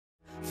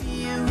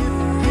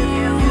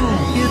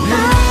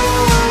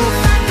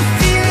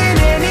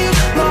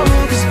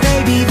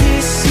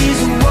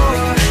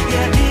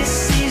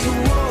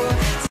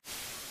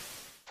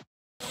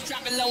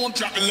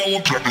Hello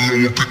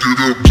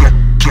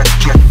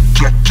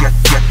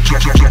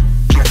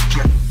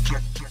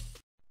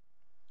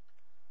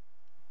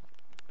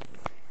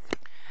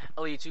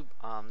YouTube,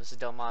 this is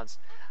DellModzZ.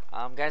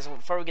 Guys,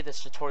 before we get this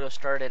tutorial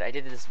started, I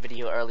did this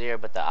video earlier,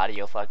 but the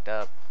audio fucked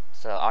up.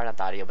 So, or not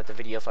the audio, but the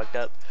video fucked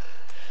up.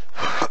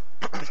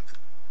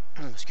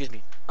 Excuse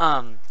me.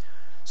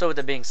 So with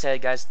that being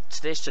said, guys,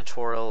 today's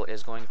tutorial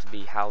is going to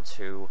be how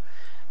to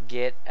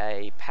get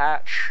a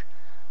patch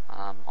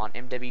on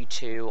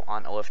MW2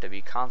 on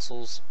OFW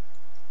consoles.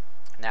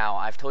 Now,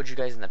 I've told you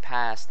guys in the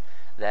past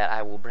that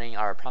I will bring,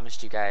 or I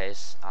promised you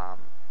guys, a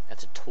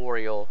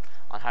tutorial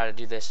on how to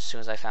do this as soon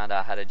as I found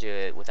out how to do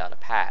it without a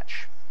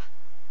patch,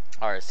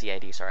 or a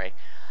CID, sorry,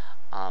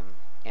 and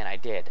I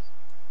did.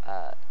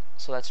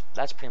 So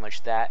that's pretty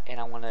much that, and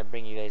I want to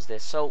bring you guys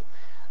this. So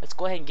let's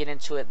go ahead and get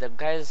into it. The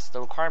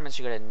requirements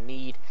you're gonna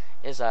need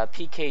is a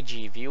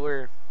PKG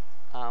viewer,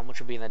 which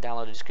will be in the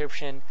download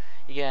description.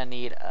 You're gonna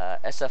need a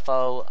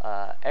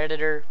SFO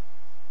editor,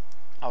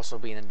 also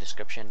be in the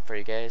description for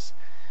you guys,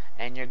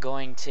 and you're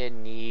going to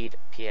need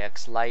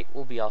PX Lite,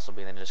 will be also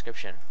be in the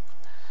description.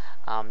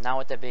 Now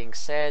with that being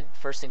said,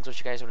 first things what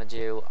you guys want to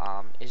do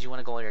is you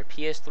want to go on your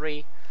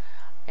PS3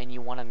 and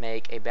you want to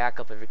make a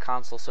backup of your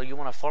console. So you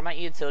want to format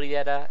your utility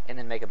data and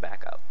then make a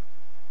backup.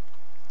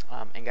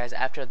 And guys,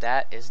 after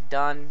that is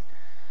done,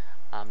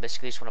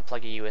 basically you just want to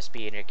plug your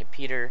USB in your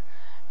computer,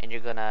 and you're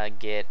gonna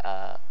get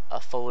a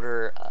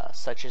folder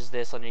such as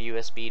this on your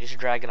USB. Just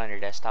drag it on your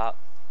desktop.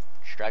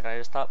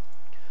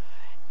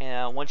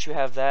 And once you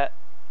have that,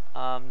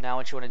 now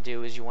what you want to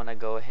do is you want to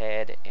go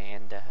ahead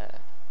and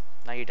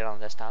now you're done on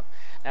the desktop.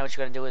 Now what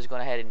you're going to do is go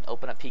ahead and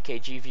open up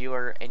PKG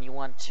viewer, and you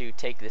want to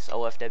take this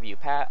OFW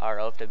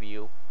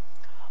OFW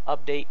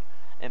update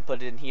and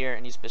put it in here,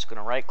 and you're just going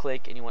to right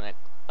click and you want to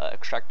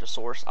extract the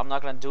source. I'm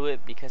not going to do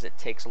it because it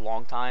takes a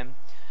long time,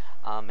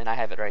 and I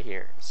have it right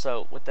here.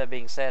 So with that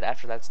being said,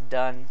 after that's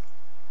done,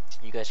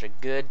 you guys are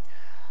good.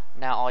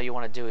 Now all you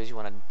want to do is you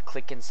want to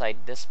click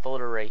inside this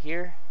folder right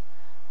here,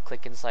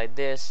 click inside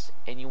this,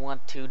 and you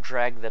want to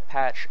drag the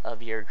patch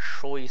of your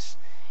choice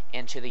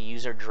into the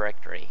user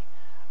directory,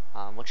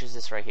 which is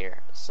this right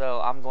here.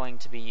 So I'm going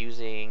to be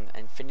using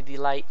Infinity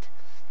Light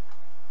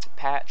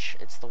patch.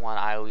 It's the one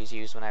I always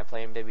use when I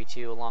play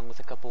MW2 along with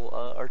a couple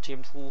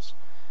RTM tools.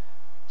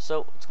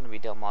 So it's going to be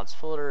DellModzZ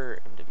folder,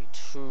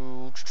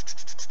 MW2,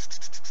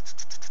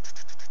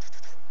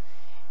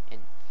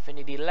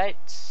 Infinity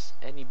Light,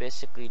 and you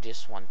basically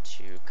just want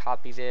to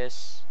copy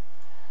this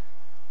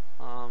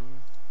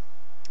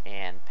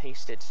and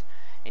paste it.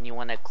 And you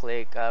want to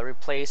click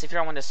replace. If you're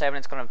on Windows 7,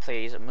 it's going to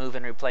play move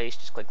and replace.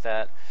 Just click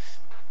that.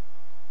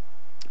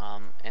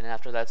 And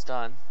after that's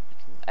done, you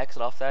can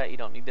exit off that. You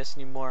don't need this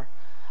anymore.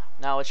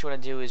 Now what you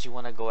want to do is you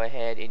want to go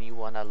ahead and you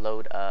want to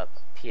load up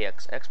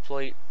PX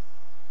exploit.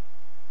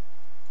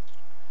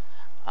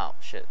 Oh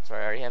shit,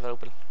 sorry, I already have it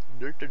open.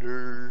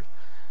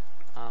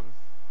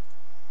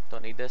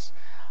 Don't need this.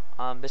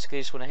 Basically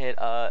you just want to hit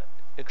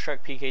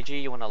extract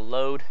PKG. You want to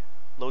load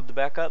the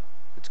backup.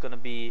 It's going to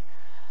be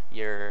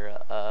your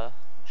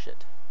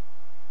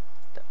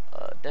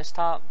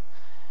desktop.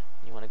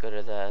 You want to go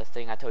to the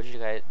thing I told you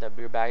guys, the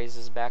beer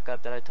bags'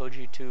 backup that I told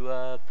you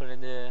to put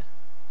in the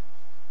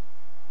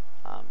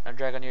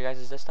drag on your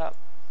guys' desktop.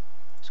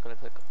 Just going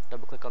to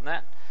double click on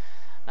that.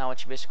 Now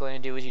what you're basically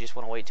going to do is you just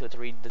want to wait till it to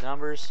read the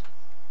numbers.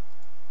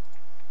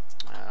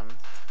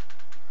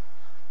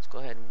 Let's go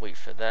ahead and wait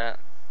for that.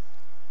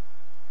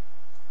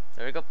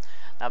 There we go.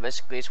 Now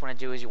basically what you want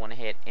to do is you want to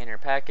hit enter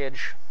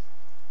package.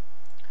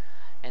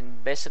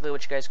 And basically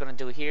what you guys are going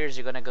to do here is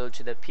you're going to go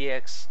to the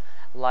PX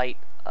Lite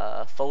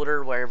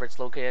folder, wherever it's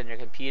located on your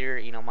computer.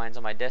 You know, mine's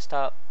on my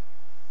desktop,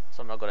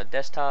 so I'm going to go to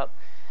desktop,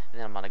 and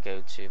then I'm going to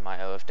go to my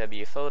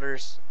OFW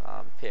folders,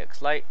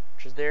 PX Lite,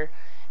 which is there.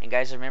 And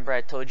guys, remember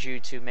I told you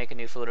to make a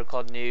new folder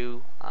called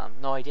new.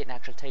 No, I didn't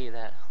actually tell you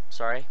that.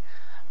 Sorry.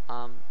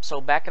 So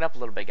back it up a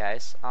little bit,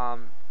 guys.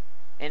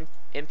 In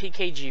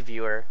PKG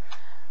viewer,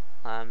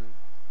 or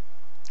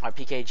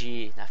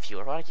PKG, not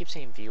viewer, why do I keep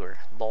saying viewer?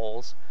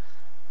 Balls.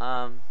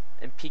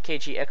 In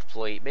PKG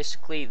exploit,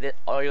 basically you're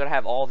gonna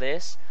have all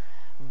this,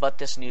 but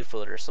this new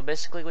folder. So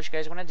basically, what you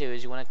guys want to do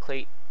is you want to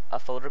create a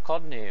folder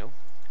called new.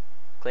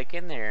 Click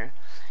in there.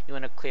 You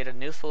want to create a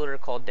new folder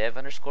called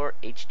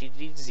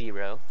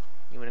dev_hdd0.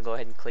 You want to go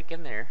ahead and click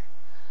in there,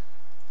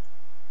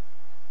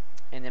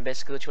 and then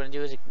basically what you want to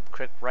do is you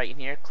click right in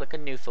here, click a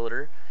new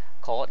folder,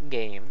 call it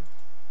game.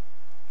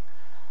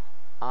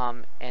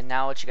 And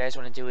now what you guys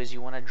want to do is you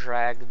want to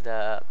drag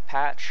the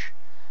patch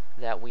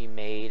that we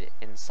made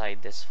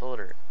inside this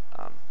folder.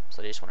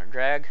 So you just want to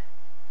drag,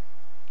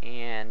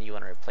 and you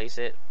want to replace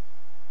it.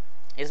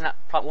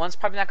 One's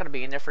probably not going to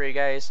be in there for you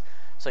guys,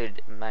 so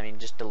I mean,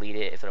 just delete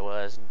it if it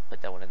was and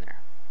put that one in there.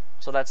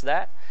 So that's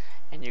that,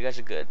 and you guys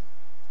are good.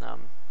 Now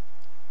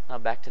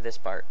back to this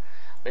part.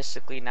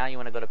 Basically, now you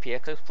want to go to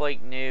PX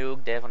exploit, new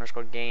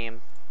dev_game.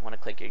 You want to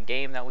click your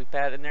game that we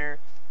had in there,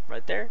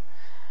 right there.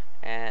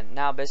 And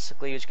now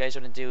basically what you guys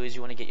want to do is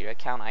you want to get your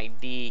account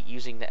ID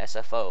using the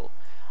SFO.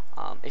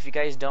 If you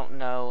guys don't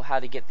know how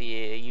to get the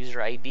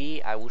user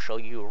ID, I will show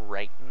you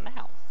right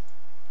now.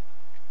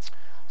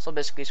 So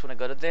basically, you just want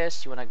to go to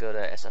this, you want to go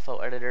to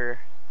SFO editor.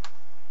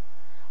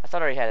 I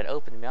thought I already had it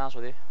open, to be honest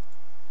with you.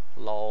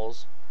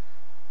 Lols.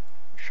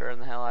 Sure in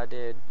the hell I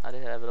did. I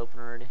did have it open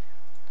already.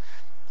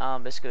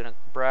 Basically going to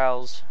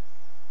browse.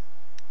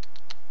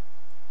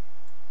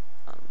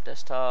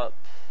 Desktop.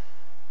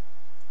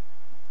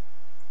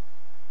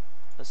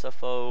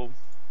 SFO.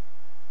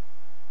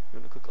 You're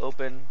going to click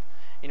open.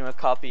 You want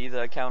to copy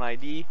the account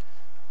ID.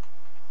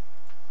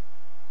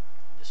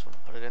 Just want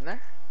to put it in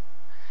there.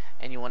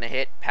 And you want to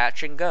hit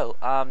patch and go.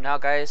 Now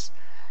guys,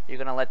 you're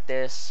going to let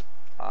this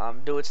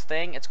do its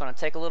thing. It's going to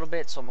take a little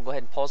bit, so I'm going to go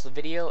ahead and pause the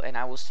video, and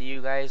I will see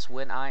you guys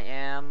when I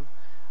am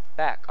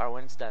back, or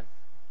when it's done.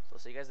 So I'll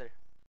see you guys there.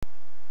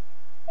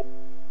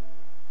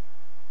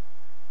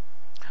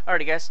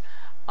 Alrighty guys,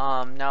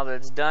 now that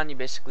it's done, you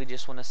basically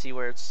just want to see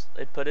where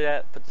it put it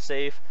at, put the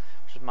save,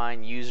 which is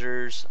mine,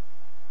 users,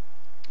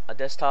 a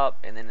desktop,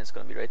 and then it's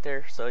going to be right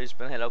there. So you just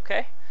going to hit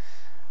OK.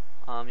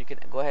 You can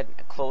go ahead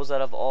and close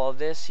out of all of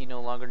this. You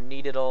no longer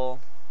need it all.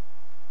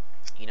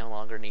 You no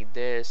longer need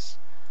this.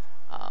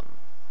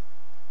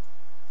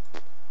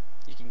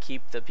 You can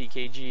keep the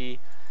PKG.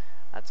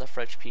 That's a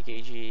fresh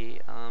PKG.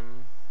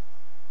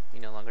 You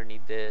no longer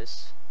need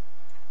this.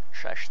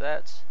 Trash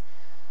that.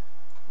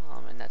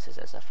 And that's his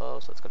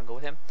SFO, so it's gonna go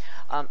with him.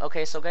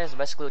 Okay, so guys,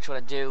 basically what you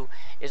want to do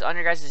is on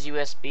your guys'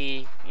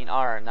 USB,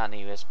 or not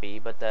in the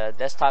USB, but the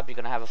desktop, you're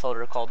gonna have a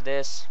folder called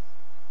this.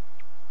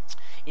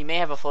 You may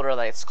have a folder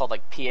that's called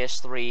like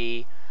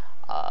PS3,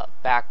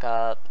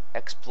 backup,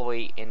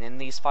 exploit, and in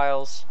these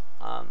files.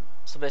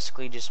 So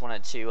basically, just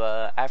wanted to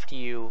after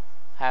you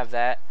have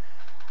that,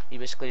 you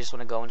basically just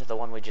want to go into the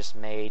one we just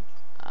made.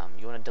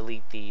 You want to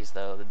delete these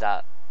though,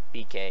 the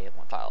 .bk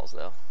files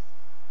though.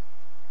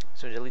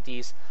 So delete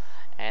these,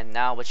 and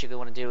now what you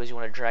want to do is you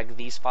want to drag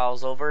these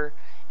files over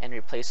and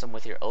replace them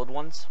with your old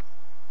ones.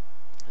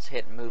 Just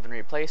hit move and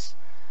replace.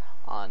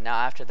 Now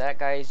after that,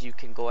 guys, you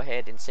can go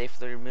ahead and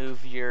safely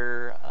remove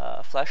your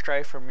flash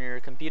drive from your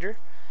computer.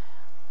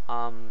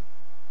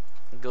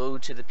 Go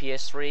to the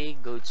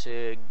PS3, go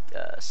to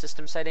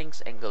system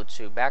settings, and go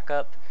to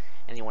backup,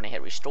 and you want to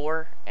hit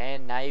restore,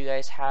 and now you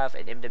guys have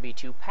an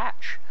MW2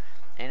 patch,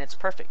 and it's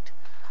perfect.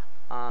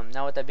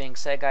 Now with that being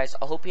said, guys,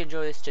 I hope you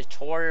enjoy this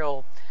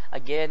tutorial.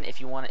 Again,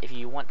 if you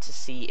want to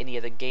see any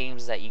of the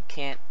games that you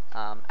can't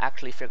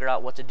actually figure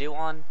out what to do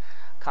on,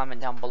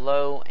 comment down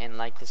below and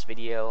like this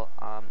video.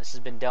 This has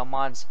been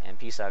DellModzZ, and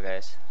peace out,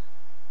 guys.